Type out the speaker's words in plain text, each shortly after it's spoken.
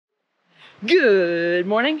Good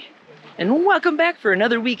morning and welcome back for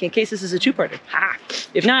another week in case this is a two-parter.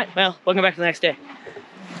 If not, well, welcome back to the next day.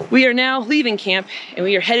 We are now leaving camp and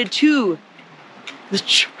we are headed to the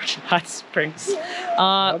Georgia Hot Springs.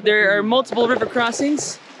 There are multiple river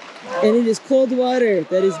crossings and it is cold water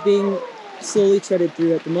that is being slowly treaded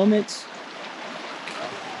through at the moment.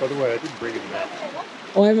 By the way, I didn't bring any map.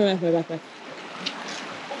 Oh, I have my map in my backpack.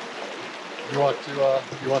 You want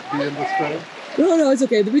to be in this thing? No, it's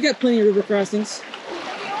okay. We got plenty of river crossings.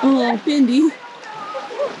 Oh, Bindi.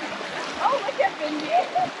 Oh, look at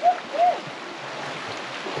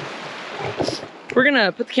Bindi. We're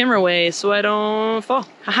gonna put the camera away so I don't fall.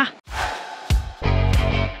 Haha.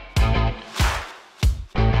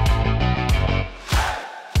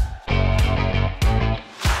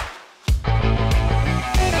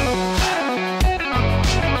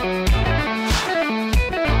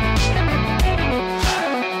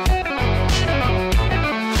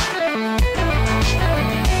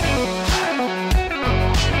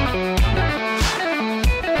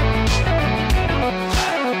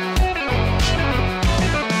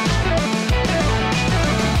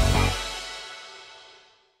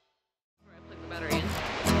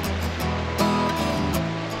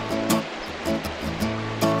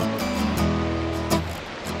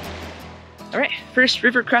 All right, first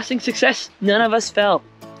river crossing success. None of us fell.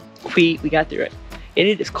 We got through it. And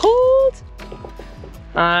it is cold.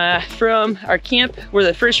 From our camp, where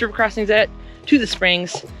the first river crossing's at, to the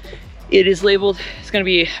springs, it is labeled, it's gonna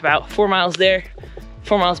be about 4 miles there,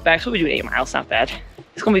 4 miles back. So we'll be doing 8 miles, not bad.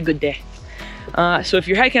 It's gonna be a good day. So if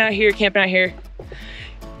you're hiking out here, camping out here,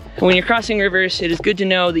 when you're crossing rivers, it is good to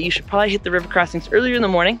know that you should probably hit the river crossings earlier in the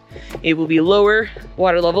morning. It will be lower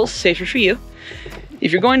water levels, safer for you.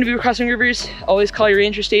 If you're going to be crossing rivers, always call your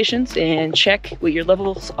ranger stations and check what your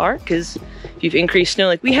levels are, because if you've increased snow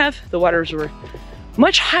like we have, the waters were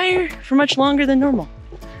much higher for much longer than normal.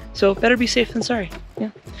 So better be safe than sorry. Yeah.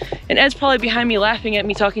 And Ed's probably behind me laughing at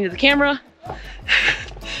me talking to the camera.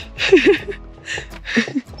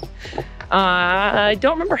 I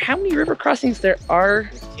don't remember how many river crossings there are.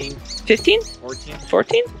 15? 14?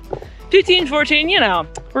 14? 15, 14, you know,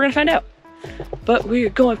 we're gonna find out. But we're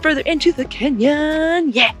going further into the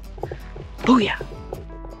canyon, yeah! Booyah!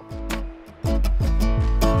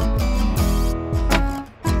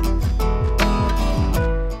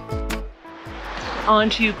 On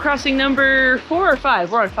to crossing number 4 or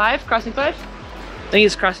 5. We're on 5, crossing 5? I think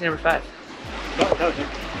it's crossing number 5.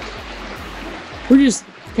 We're just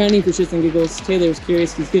counting for shits and giggles. Taylor was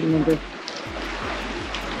curious, he's good at number.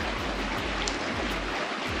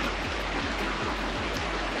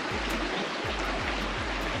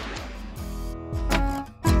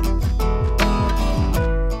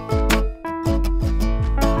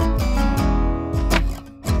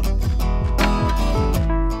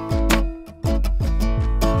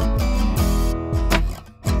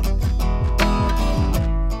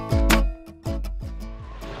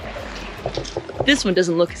 This one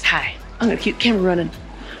doesn't look as high. I'm gonna keep the camera running.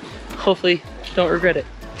 Hopefully, don't regret it.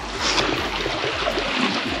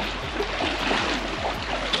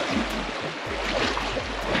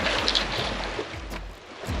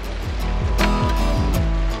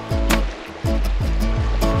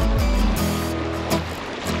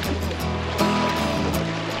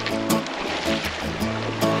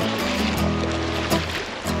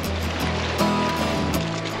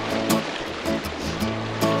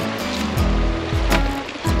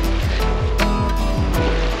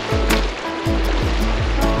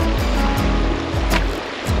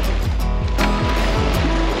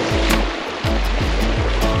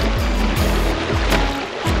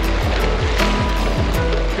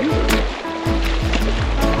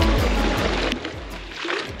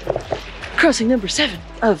 Crossing number 7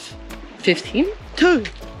 of 15.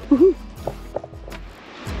 Woohoo!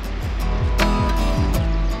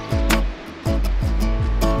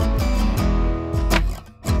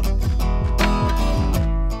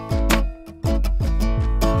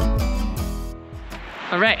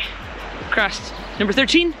 All right, crossed number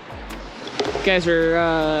 13. Guys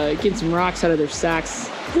are getting some rocks out of their sacks.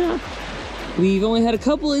 Yeah. We've only had a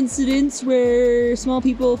couple incidents where small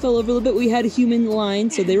people fell over a little bit. We had a human line,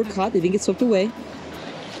 so they were caught. They didn't get swept away.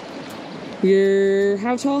 You're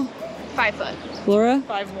how tall? 5 foot. Laura?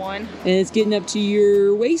 5'1". And it's getting up to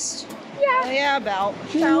your waist? Yeah, about.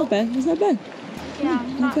 Yeah, not bad. It's not bad. Yeah,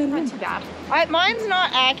 not bad. too bad. Mine's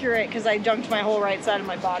not accurate because I dunked my whole right side of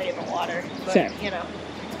my body in the water. But, fair. You know.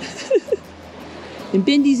 And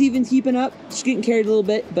Bindi's even keeping up. She's getting carried a little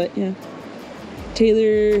bit, but you know.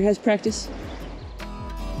 Taylor has practice.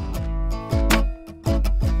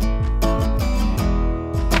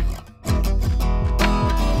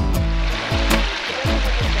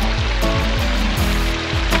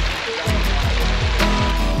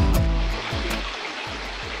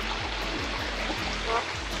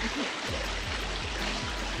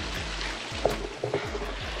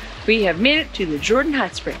 we have made it to the Jordan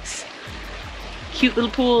Hot Springs. Cute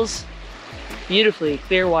little pools, beautifully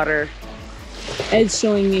clear water. Ed's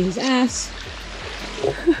showing me his ass.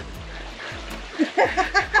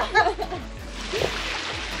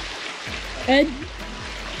 Ed?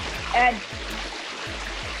 Ed.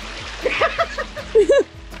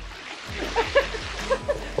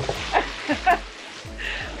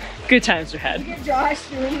 Good times were had. Look at Josh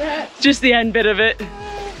doing that. Just the end bit of it.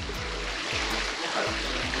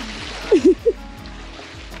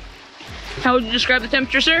 How would you describe the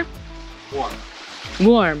temperature, sir? Warm.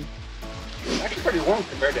 Warm. Actually pretty warm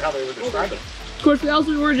compared to how they would describe it. Of course, we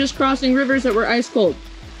also were just crossing rivers that were ice cold.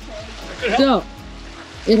 So,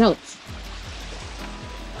 it helps.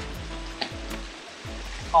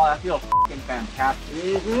 Oh, that feels fucking fantastic.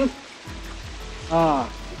 Mm-hmm.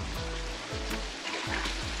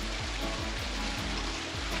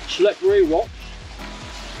 Slippery rocks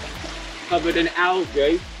covered in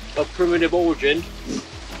algae of primitive origin.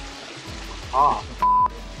 Oh,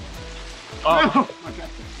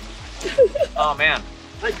 oh man.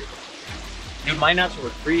 Dude, my nuts were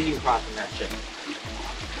freezing crossing that shit.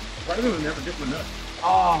 Why do they never dip my nuts?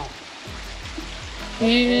 Oh.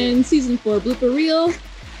 And season 4 blooper reel.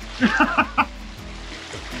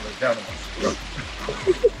 Down in my throat.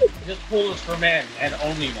 This pool is for men and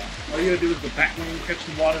only men. All you gotta do is go back when you catch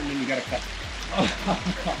the water and then you gotta cut.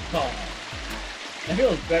 Oh, that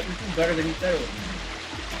feels better. This is better than you said it was.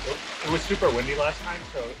 It was super windy last time,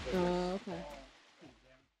 so. Oh, okay.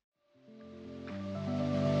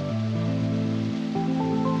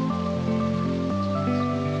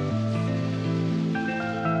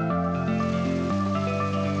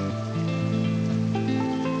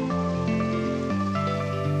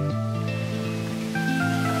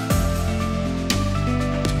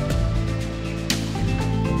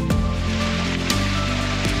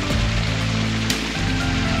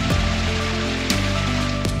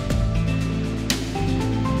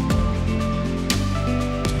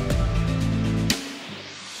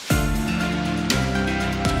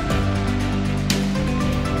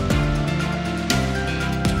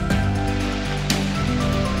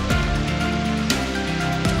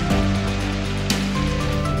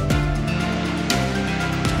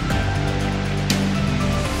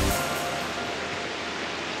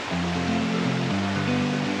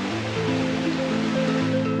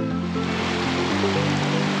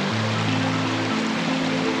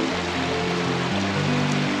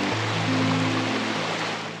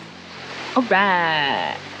 All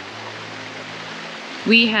right.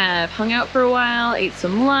 We have hung out for a while, ate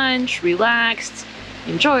some lunch, relaxed,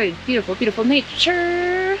 enjoyed beautiful, beautiful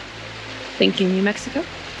nature. Thank you, New Mexico.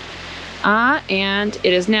 And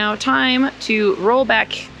it is now time to roll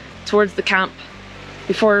back towards the camp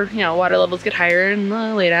before, you know, water levels get higher in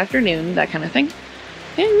the late afternoon, that kind of thing.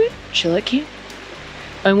 And we chill at camp.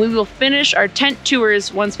 And we will finish our tent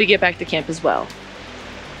tours once we get back to camp as well.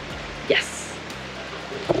 Yes.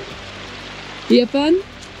 You have fun?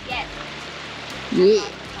 Yes. Yeah.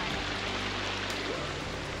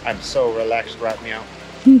 I'm so relaxed right now.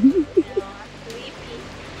 Did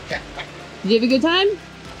you have a good time?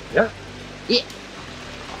 Yeah. Yeah.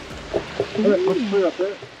 Alright, let's put it up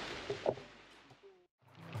there.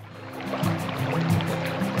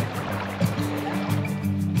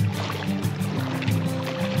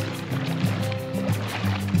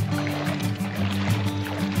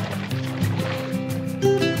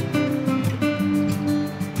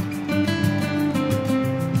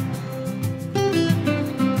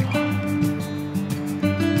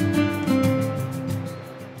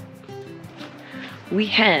 We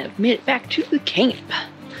have made it back to the camp.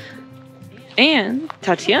 And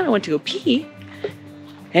Tatiana went to go pee,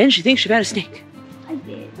 and she thinks she found a snake. I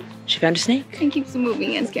did. She found a snake. It keeps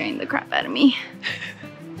moving and scaring the crap out of me.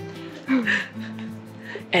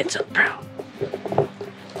 Ed's so proud.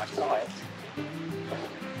 I saw it.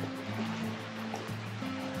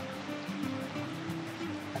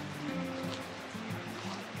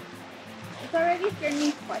 It's already scared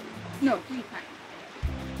me twice. No, 3 times.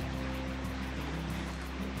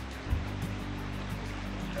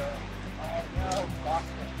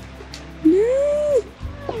 No.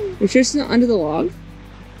 You're sure it's not under the log?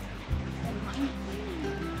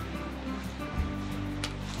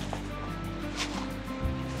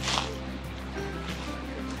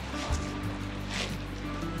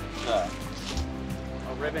 A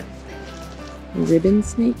ribbon. Ribbon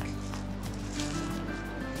snake?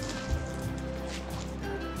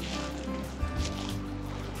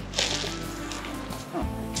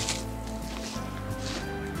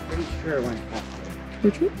 Pretty sure it went past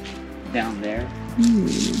Which one? down there.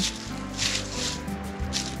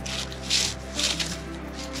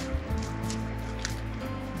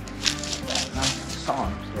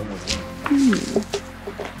 song.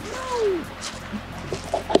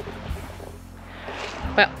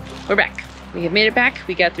 Well, we're back. We have made it back.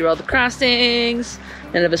 We got through all the crossings.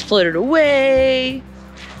 None of us floated away.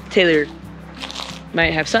 Taylor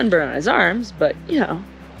might have sunburn on his arms, but you know,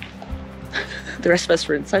 the rest of us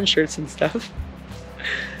were in sun shirts and stuff.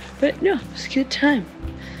 But no, it was a good time.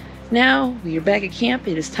 Now we are back at camp.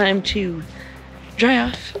 It is time to dry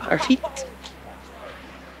off our feet.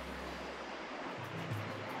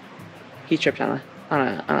 He tripped on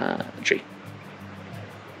a tree.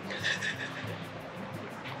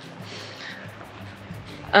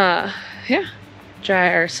 Yeah.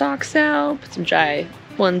 Dry our socks out, put some dry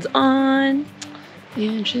ones on,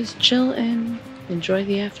 and just chill and enjoy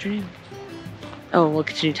the afternoon. Oh, we'll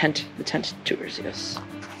continue the tent tours, yes.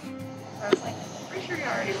 I was like, pretty sure you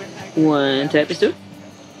already went back. 1 type of stove.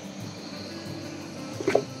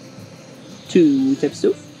 2 type of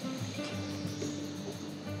stove.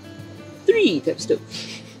 3 type of stove.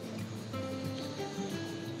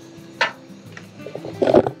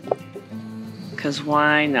 Cause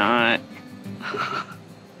why not?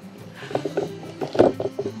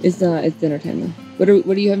 It's dinner time though. What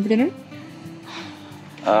are you having for dinner?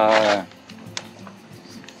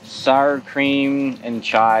 Sour cream and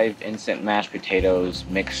chive instant mashed potatoes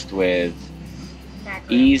mixed with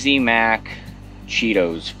Easy Mac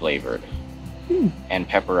Cheetos flavored and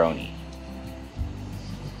pepperoni.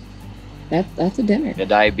 That's a dinner. The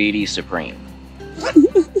Diabetes Supreme.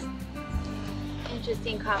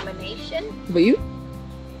 Interesting combination. But you?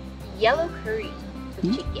 Yellow curry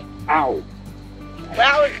with chicken. Ow.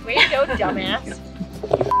 Wow, way to go, dumbass.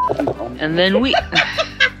 And then we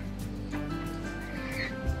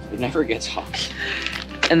It never gets hot.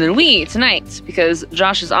 and then we eat tonight because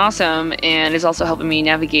Josh is awesome and is also helping me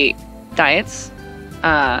navigate diets.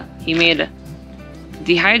 He made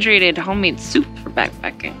dehydrated homemade soup for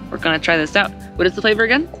backpacking. We're gonna try this out. What is the flavor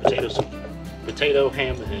again? Potato soup. Potato,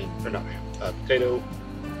 ham, and, or not ham. Potato,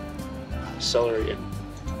 celery, and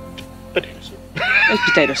potato soup. It's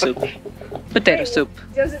potato soup. Potato soup.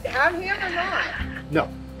 Does it have ham or not? No.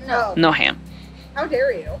 No. No ham. How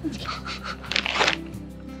dare you?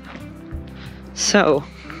 So,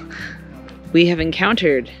 we have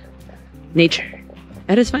encountered nature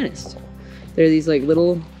at its finest. There are these like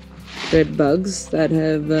little red bugs that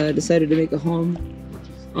have decided to make a home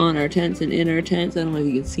on our tents and in our tents. I don't know if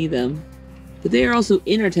you can see them, but they are also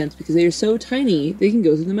in our tents because they are so tiny they can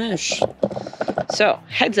go through the mesh. So,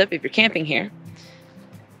 heads up if you're camping here.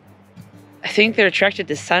 I think they're attracted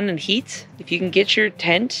to sun and heat. If you can get your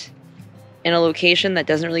tent in a location that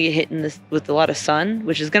doesn't really get hit with a lot of sun,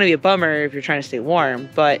 which is going to be a bummer if you're trying to stay warm,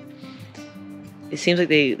 but it seems like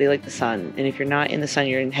they like the sun. And if you're not in the sun,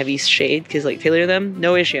 you're in heavy shade, because like Taylor and them,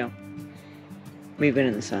 no issue. We've been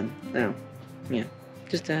in the sun. No. Yeah.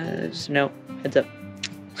 Just no. Heads up.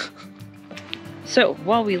 So,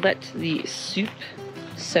 while we let the soup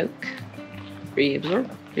soak, reabsorb,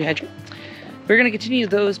 rehydrate, we're going to continue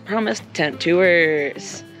those promised tent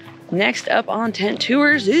tours. Next up on tent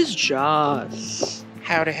tours is Josh.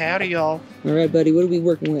 Howdy, howdy, y'all. All right, buddy, what are we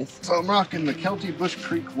working with? So I'm rocking the Kelty Bush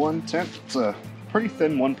Creek 1 tent. It's a pretty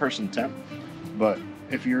thin one-person tent, but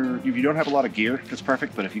if you don't have a lot of gear, it's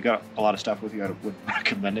perfect. But if you got a lot of stuff with you, I would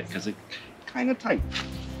recommend it because it's kind of tight.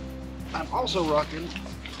 I'm also rocking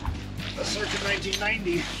a circa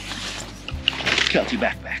 1990 Kelty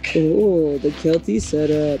backpack. Oh, the Kelty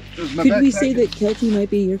setup. Could we say that Kelty might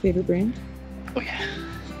be your favorite brand? Oh yeah.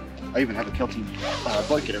 I even have a Kelty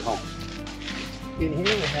blanket at home. In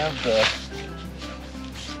here we have the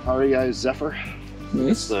REI Zephyr. It's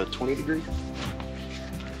Nice. the 20 degree.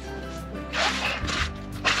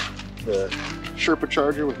 The Sherpa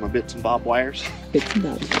charger with my bits and bob wires. Bits and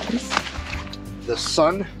bobs. The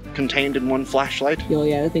sun contained in one flashlight. Yo,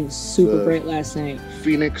 yeah, that thing's super The- bright last night.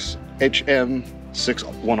 Phoenix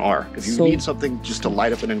HM61R. If you So- need something just to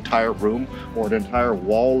light up an entire room or an entire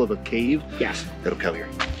wall of a cave, Yeah, it'll kill you.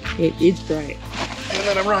 it's bright. And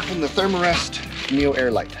then I'm rocking the Thermarest Neo Air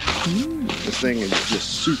Light. Mm, This thing is just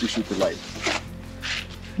super, super light.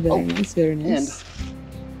 very nice, very nice.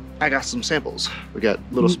 I got some samples. We got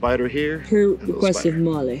little spider here. Per and little request of spider.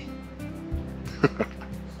 Molly.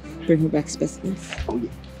 Bring her back specimens. Oh yeah.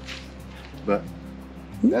 But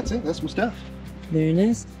that's it. That's my stuff. Very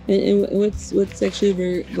nice. And what's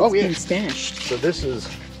actually what's yeah. been stashed? So this is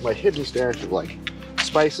my hidden stash of like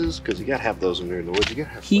spices, because you gotta have those when you're in the woods. You gotta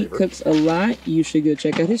have He flavor. cooks a lot. You should go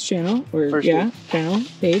check out his channel or First channel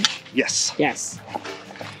page. Yes. Yes.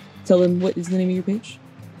 Tell them what is the name of your page.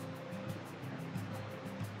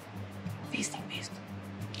 Feasting Beast.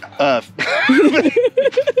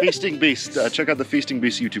 Feasting Beast. Check out the Feasting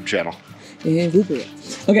Beast YouTube channel. And Blueberry.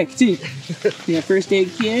 Okay, continue. We got first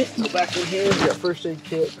aid kit. So back in here, we got first aid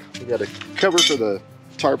kit. We got a cover for the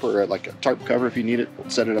tarp, or like a tarp cover if you need it.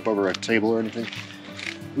 Set it up over a table or anything.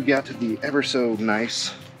 We got the ever so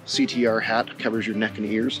nice CTR hat. Covers your neck and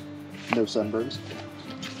ears. No sunburns.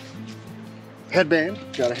 Headband.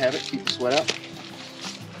 Gotta have it. Keep the sweat out.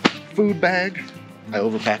 Food bag. I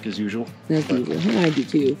overpack as usual. That's usual. I do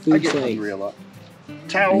too. I Food's get like, hungry a lot.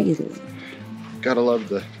 Towel. Gotta love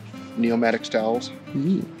the Neomatics towels.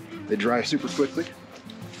 Mm. They dry super quickly.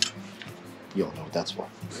 You all know what that's for.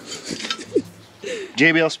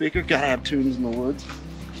 JBL speaker. Gotta have tunes in the woods.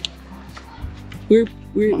 We're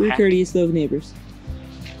courteous though neighbors.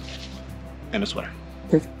 And a sweater.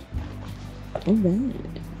 Perfect. All right.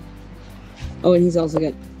 Oh, and he's also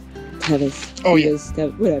got Tevas. Oh, yeah.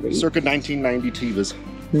 Whatever. Circa 1990 Tevas.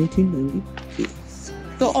 1990. Tevas.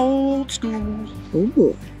 The old school. Oh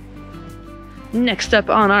boy. Next up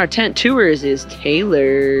on our tent tours is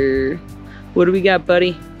Taylor. What do we got,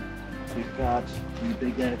 buddy? We've got the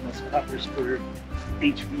big Agnes cutters for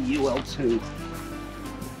HVUL2.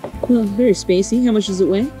 Well, very spacey. How much does it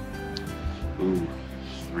weigh? Ooh,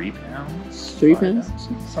 3 pounds? 3 5 pounds?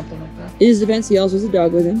 ounces, something like that. In his defense, he also has a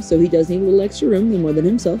dog with him, so he does need a little extra room, more than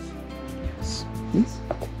himself. Yes. Yes.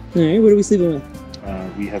 All right, what are we sleeping with?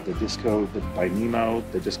 We have the Disco by Nemo,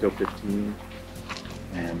 the Disco 15,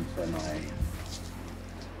 and for my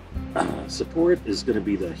support is going to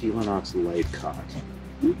be the Helinox Light Cot.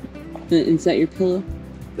 Is that your pillow?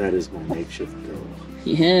 That is my makeshift pillow.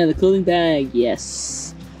 Yeah, the clothing bag,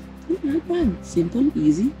 yes. Not bad. Simple,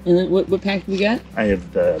 easy. And then what pack do we got? I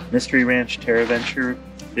have the Mystery Ranch Terra Venture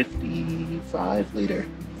 55 liter.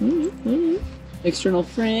 All right. External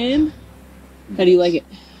frame. How do you like it?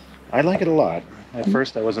 I like it a lot. At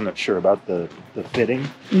first I wasn't sure about the fitting,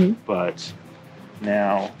 but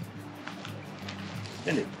now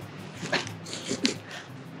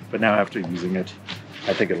after using it,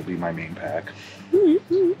 I think it'll be my main pack. All right.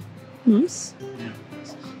 Nice.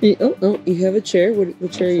 Hey, oh, you have a chair.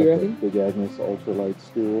 What chair are you rocking? Big Agnes Ultralight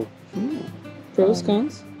stool. Pros,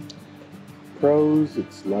 cons? Pros,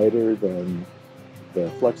 it's lighter than the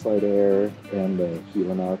Flex Light Air and the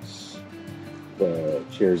Helinox, the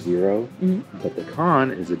Chair Zero. But the con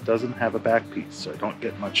is it doesn't have a back piece, so I don't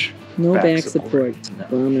get much back support. No.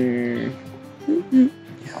 Bummer.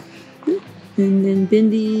 And then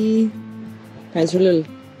Bindi has her little...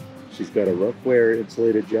 She's got a rough wear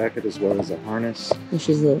insulated jacket as well as a harness. And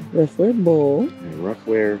she's a rough wear bowl. And a rough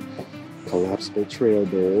wear collapsible trail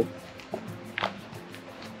bowl.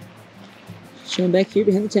 Showing back here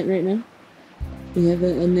behind the tent right now. We have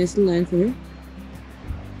a nice little line for her.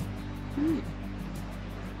 Right.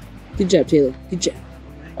 Good job, Taylor. Good job.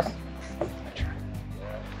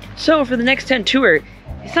 So for the next tent tour,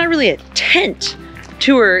 it's not really a tent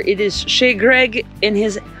tour. It is Shea Greg and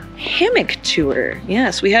his hammock tour.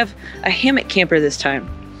 Yes, we have a hammock camper this time.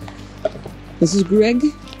 This is Greg.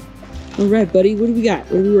 All right, buddy. What do we got?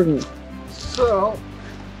 What are we working with? So,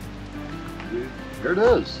 here it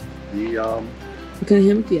is. The What kind of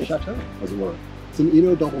hammock do you have? chateau, as it were. It's an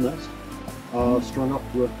Eno double nest, strung up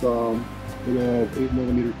with an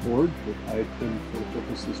 8mm cord that I pinned for the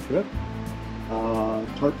purpose of this trip.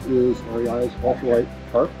 Tarp is REI's ultralight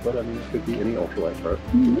tarp, but I mean it could be any ultralight tarp.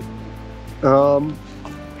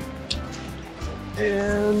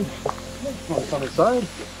 And on the front side,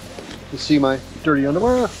 you see my dirty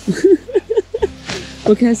underwear.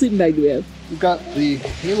 What kind of sleeping bag do we have? We've got the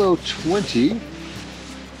Halo 20,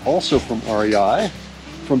 also from REI,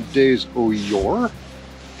 from Days O' Yore.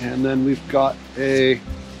 And then we've got a, who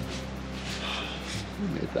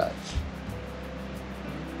made that?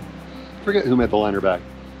 Forget who made the liner bag.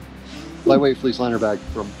 Lightweight fleece liner bag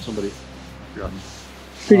from somebody.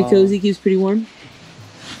 Pretty cozy, keeps pretty warm.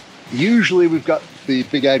 Usually we've got the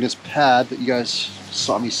Big Agnes pad that you guys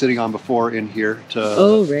saw me sitting on before in here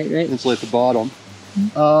to right. insulate the bottom.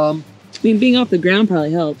 I mean, being off the ground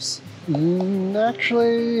probably helps.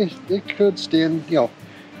 Actually, it could stand, you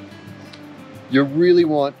really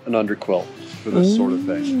want an underquilt for this sort of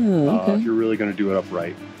thing. Okay. If you're really going to do it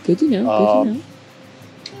upright. Good to know, good to know.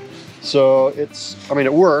 So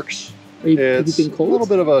it works. Have you It's been a cold? little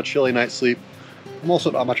bit of a chilly night's sleep. I'm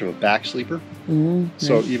also not much of a back sleeper.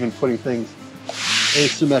 So even putting things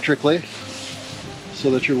asymmetrically so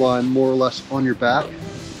that you're lying more or less on your back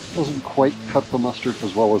doesn't quite cut the mustard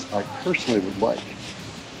as well as I personally would like.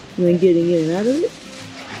 And then getting in and out of it?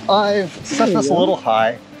 I've set There you this a go. little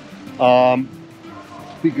high.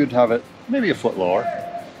 Be good to have it maybe a foot lower,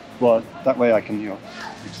 but that way I can, reach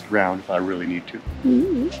the ground if I really need to.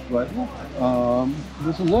 But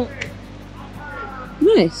this is it.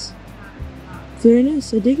 Nice. Very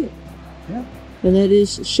nice. I dig it. Yeah. And that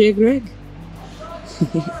is Shea Greg.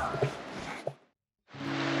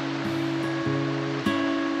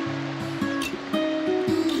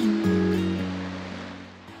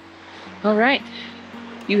 All right.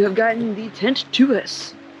 You have gotten the tent to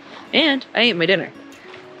us. And I ate my dinner.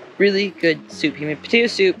 Really good soup. He made potato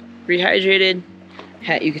soup, rehydrated.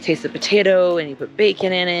 You could taste the potato and you put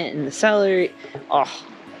bacon in it and the celery. Oh,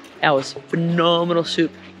 that was phenomenal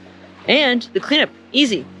soup. And the cleanup,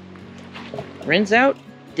 easy. Rinse out,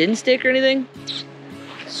 didn't stick or anything.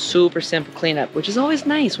 Super simple cleanup, which is always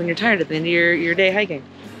nice when you're tired at the end of your day hiking.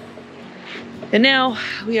 And now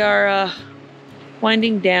we are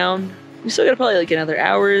winding down. We still got probably like another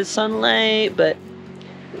hour's sunlight, but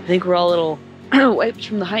I think we're all a little wiped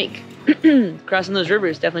from the hike. Crossing those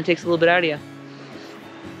rivers definitely takes a little bit out of you.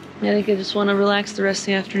 I think I just want to relax the rest of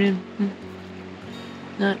the afternoon.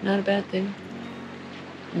 Not a bad thing.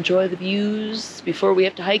 Enjoy the views before we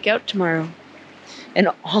have to hike out tomorrow. And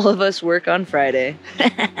all of us work on Friday.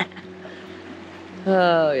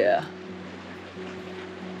 Oh yeah.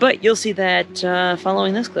 But you'll see that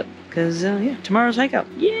following this clip. Because yeah, tomorrow's hike out.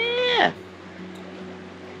 Yeah!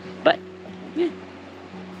 But, yeah.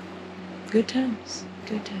 Good times.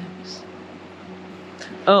 Good times.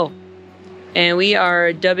 Oh. And we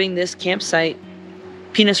are dubbing this campsite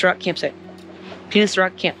Penis Rock Campsite. Penis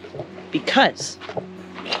Rock Camp. Because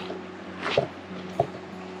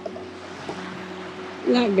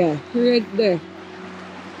that guy right there.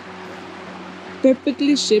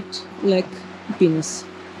 Perfectly shaped like a penis.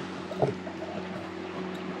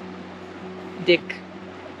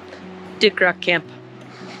 Dick Rock Camp.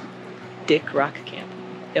 Dick Rock Camp.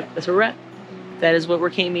 Yep, that's where we're at. That is what we're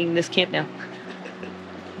naming this camp now.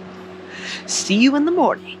 See you in the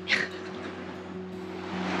morning.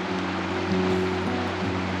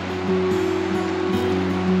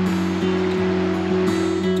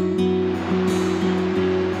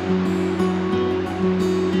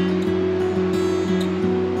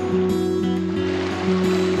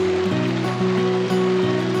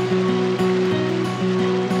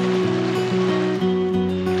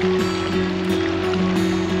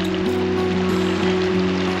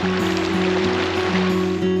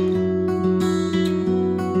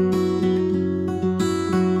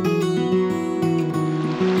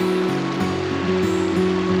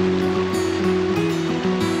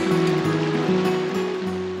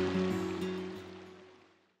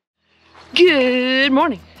 Good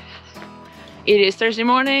morning. It is Thursday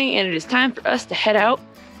morning and it is time for us to head out.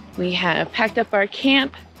 We have packed up our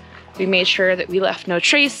camp. We made sure that we left no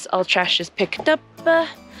trace. All trash is picked up.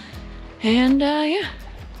 And yeah,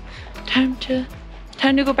 time to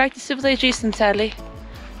go back to civilization, sadly.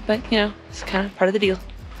 But you know, it's kind of part of the deal.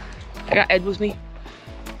 I got Ed with me.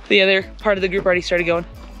 The other part of the group already started going.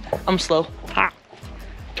 I'm slow. Ha!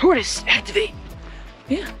 Tortoise, activate.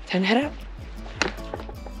 Yeah, time to head out.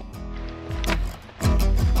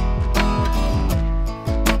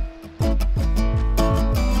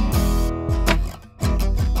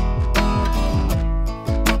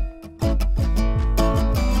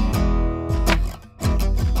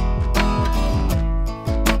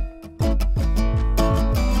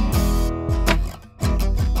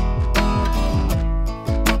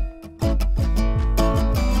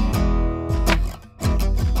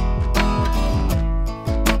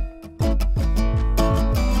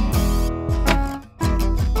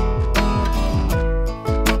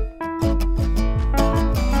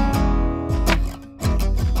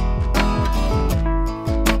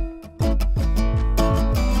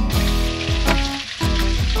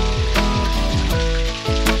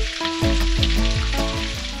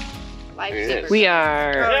 We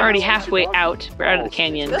are already halfway out. We're out of the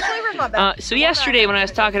canyon. So yesterday when I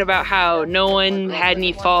was talking about how no one had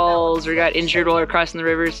any falls or got injured while we were crossing the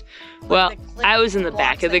rivers, well, I was in the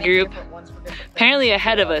back of the group. Apparently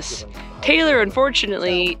ahead of us, Taylor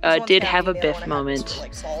unfortunately did have a biff moment.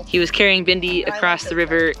 He was carrying Bindi across the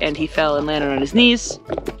river and he fell and landed on his knees.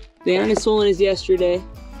 They aren't as swollen as yesterday,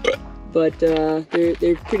 but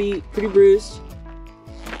they're pretty bruised.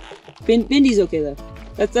 Bindi's okay though.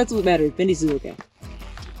 That's what matters. Bindi's is okay.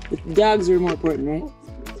 The dogs are more important, right?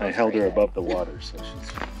 I held her above the water, so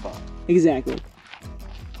she's fine. Exactly.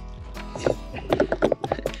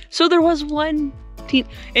 So there was one team,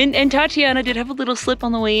 and Tatiana did have a little slip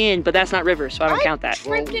on the way in, but that's not river, so I don't count that.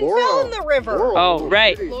 Tripped and fell in the river. Oh,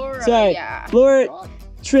 right. Laura, Sorry. yeah. Laura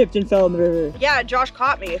tripped and fell in the river. Yeah, Josh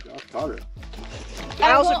caught me. Caught her.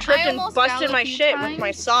 I also tripped and almost busted fell my a few shit times, with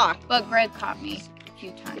my sock. But Greg caught me a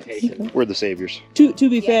few times. We're the saviors. To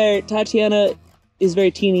be fair, Tatiana is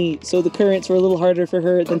very teeny, so the currents were a little harder for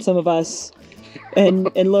her than some of us. and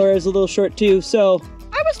Laura's a little short too, so.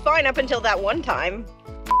 I was fine up until that one time.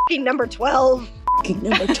 F***ing number 12. F***ing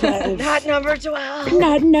number 12. Not number 12.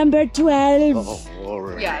 Not number 12. Oh,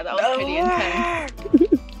 Laura. Yeah, that was pretty intense.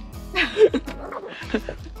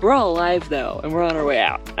 We're all alive though, and we're on our way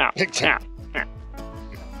out. Out. Out. And,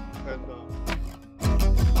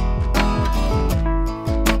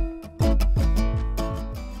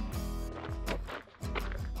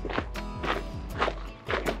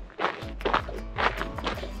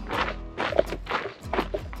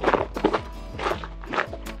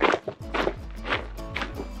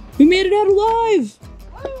 We made it out alive!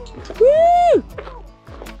 Woo!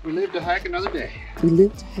 we live to hike another day. We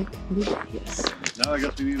lived to heck another day, yes. Now I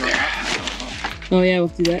guess we need our Oh yeah, we'll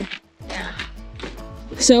do that.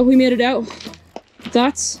 So we made it out.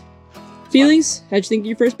 Thoughts? Feelings? How'd you think of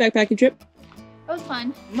your first backpacking trip? That was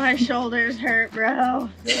fun. My shoulders hurt, bro.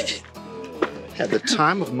 Had the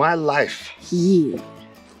time of my life. Yeah.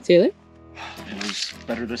 Taylor? It was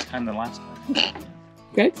better this time than last time.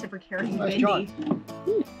 Okay. Except for carrying Nice Bendy.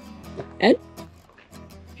 Ed?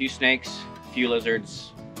 A few snakes, a few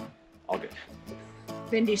lizards, all good.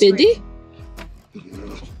 Bendy. Bindi?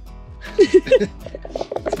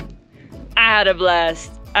 I had a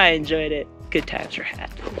blast. I enjoyed it. Good times were had.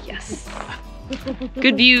 Yes.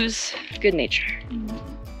 Good views, good nature.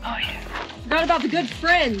 Oh yeah. Forgot about the good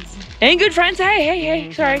friends. And good friends.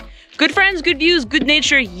 Hey, sorry. Good friends, good views, good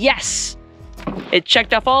nature. Yes. It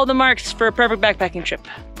checked off all the marks for a perfect backpacking trip.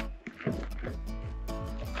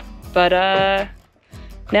 But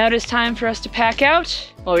now it is time for us to pack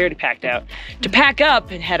out. Well, we already packed out. To pack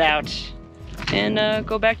up and head out and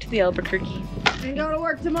go back to the Albuquerque And go to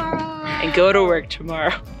work tomorrow. and go to work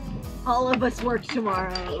tomorrow. All of us work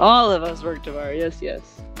tomorrow. All of us work tomorrow. Yes,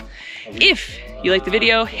 yes. If you like the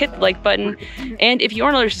video, hit the like button. And if you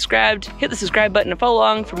aren't already subscribed, hit the subscribe button and follow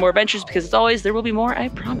along for more adventures because as always, there will be more, I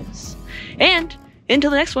promise. And until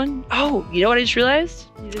the next one, oh, you know what I just realized?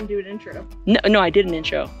 You didn't do an intro. No, I did an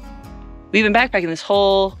intro. We've been backpacking this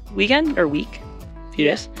whole weekend, or week, few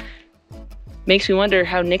days. Makes me wonder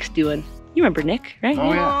how Nick's doing. You remember Nick, right?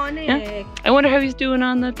 Oh, yeah. Aw, Nick. I wonder how he's doing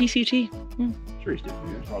on the PCT. Sure he's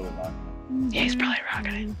doing it. Probably not. Yeah, he's probably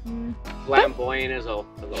rocking it. Flamboyant as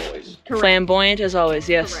always. Correct. Flamboyant as always,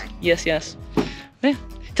 yes. Correct. Yes, yes. Yeah.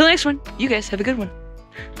 Till the next one, you guys have a good one.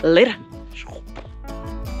 Later.